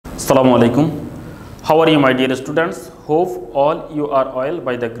Assalamu alaikum. How are you, my dear students? Hope all you are well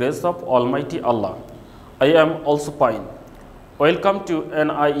by the grace of Almighty Allah. I am also fine. Welcome to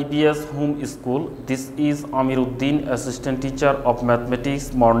NIEBS Home School. This is Amir Uddin, Assistant Teacher of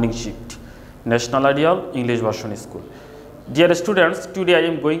Mathematics Morning Shift, National Ideal English Version School. Dear students, today I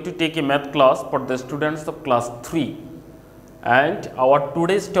am going to take a math class for the students of class 3. And our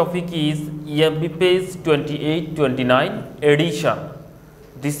today's topic is EMB page 28-29 addition.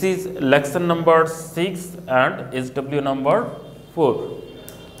 This is lesson number 6 and SW number 4.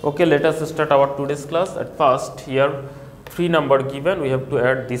 Okay, let us start our today's class. At first, here 3 number given, we have to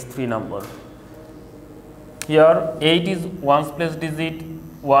add these 3 number. Here 8 is 1's place digit,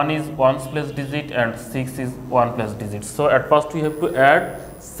 1 is 1's place digit and 6 is 1 place digit. So at first we have to add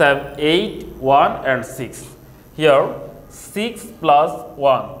 8, 1 and 6. Here 6 plus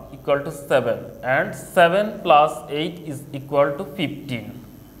 1 equal to 7 and 7 plus 8 is equal to 15.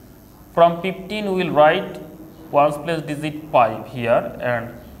 From 15 we will write 1's place digit 5 here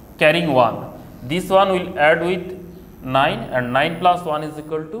and carrying 1. This one will add with 9 and 9 plus 1 is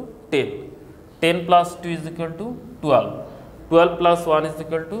equal to 10. 10 plus 2 is equal to 12. 12 plus 1 is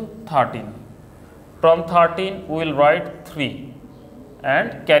equal to 13. From 13 we will write 3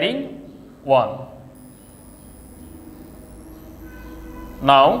 and carrying 1.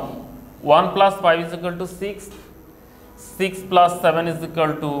 Now 1 plus 5 is equal to 6. 6 plus 7 is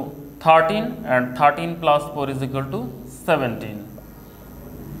equal to 13 and 13 plus 4 is equal to 17.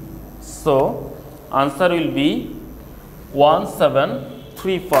 So answer will be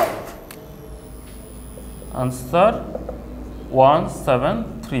 1735. Answer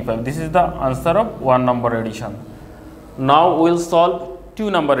 1735. This is the answer of 1 number addition. Now we will solve 2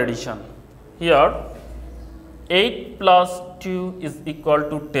 number addition. Here 8 plus 2 is equal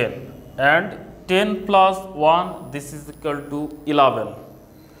to 10 and 10 plus 1 this is equal to 11.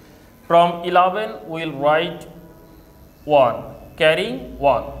 From 11 we will write 1 carrying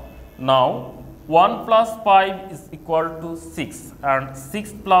 1. Now 1 plus 5 is equal to 6 and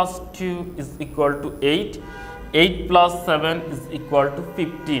 6 plus 2 is equal to 8. 8 plus 7 is equal to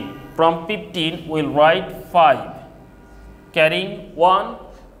 15. From 15 we will write 5 carrying 1.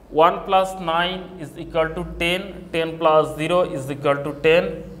 1 plus 9 is equal to 10. 10 plus 0 is equal to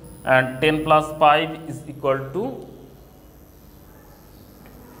 10 and 10 plus 5 is equal to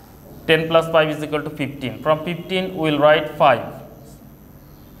 10 plus 5 is equal to 15. From 15 we will write 5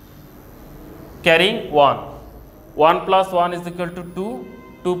 carrying 1. 1 plus 1 is equal to 2.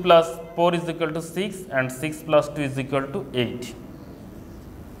 2 plus 4 is equal to 6 and 6 plus 2 is equal to 8.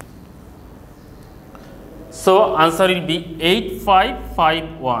 So answer will be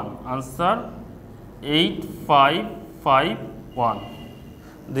 8551. Answer 8551.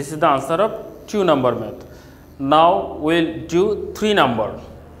 This is the answer of 2 number math. Now we will do 3 number.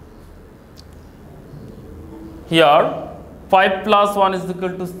 Here 5 plus 1 is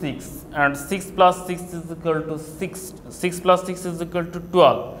equal to 6 and 6 plus 6 is equal to 6. 6 plus 6 is equal to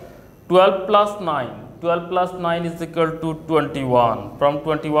 12. 12 plus 9. 12 plus 9 is equal to 21. From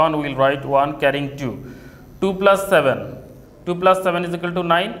 21 we will write 1 carrying 2. 2 plus 7. 2 plus 7 is equal to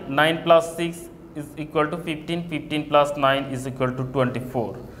 9. 9 plus 6 is equal to 15. 15 plus 9 is equal to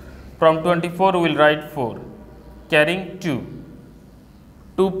 24. From 24 we will write 4 carrying 2.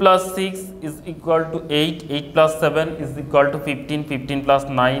 2 plus 6 is equal to 8. 8 plus 7 is equal to 15. 15 plus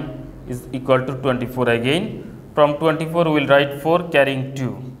 9 is equal to 24 again. From 24 we will write 4 carrying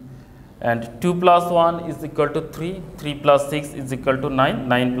 2. And 2 plus 1 is equal to 3. 3 plus 6 is equal to 9.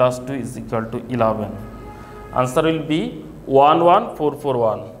 9 plus 2 is equal to 11. Answer will be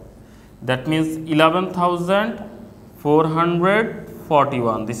 11441. That means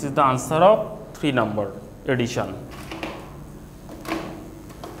 11,441. This is the answer of 3 number addition.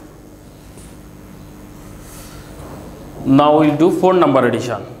 Now we will do 4 number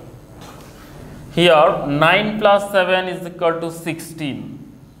addition. Here 9 plus 7 is equal to 16.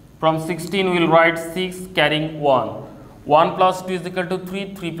 From 16 we will write 6 carrying 1. 1 plus 2 is equal to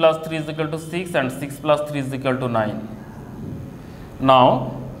 3. 3 plus 3 is equal to 6 and 6 plus 3 is equal to 9.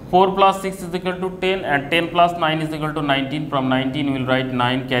 Now 4 plus 6 is equal to 10 and 10 plus 9 is equal to 19. From 19 we will write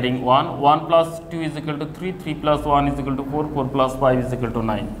 9 carrying 1. 1 plus 2 is equal to 3. 3 plus 1 is equal to 4. 4 plus 5 is equal to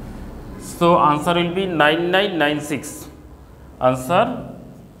 9. So answer will be 9996. Answer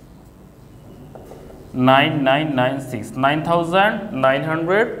 9996.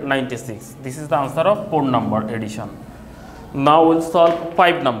 9996. This is the answer of 4 number addition. Now we will solve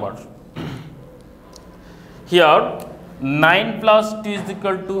 5 number. Here 9 plus 2 is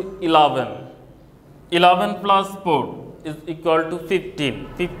equal to 11. 11 plus 4 is equal to 15.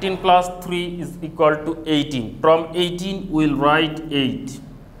 15 plus 3 is equal to 18. From 18 we will write 8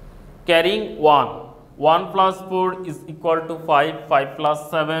 carrying 1. 1 plus 4 is equal to 5, 5 plus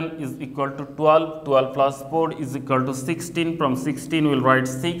 7 is equal to 12, 12 plus 4 is equal to 16, from 16 we will write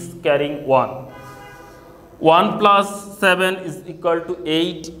 6 carrying 1. 1 plus 7 is equal to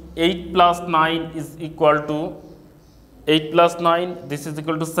 8, 8 plus 9 is equal to 8 plus 9, this is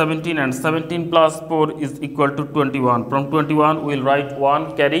equal to 17, and 17 plus 4 is equal to 21. From 21 we will write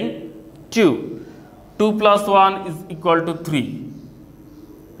 1 carrying 2. 2 plus 1 is equal to 3.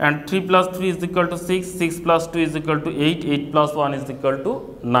 And 3 plus 3 is equal to 6, 6 plus 2 is equal to 8, 8 plus 1 is equal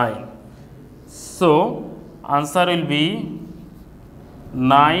to 9. So, answer will be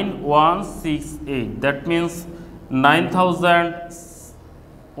 9168. That means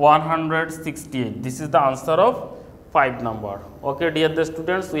 9168. This is the answer of 5 number. Okay, dear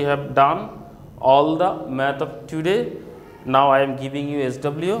students, we have done all the math of today. Now I am giving you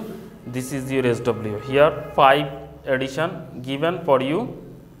SW. This is your SW. Here 5 addition given for you.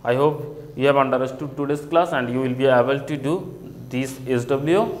 I hope you have understood today's class and you will be able to do this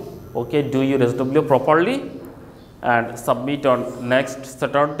SW. Okay, do your SW properly and submit on next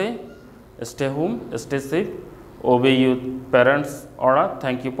Saturday. Stay home, stay safe, obey your parents' order.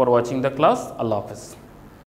 Thank you for watching the class. Allah Hafiz.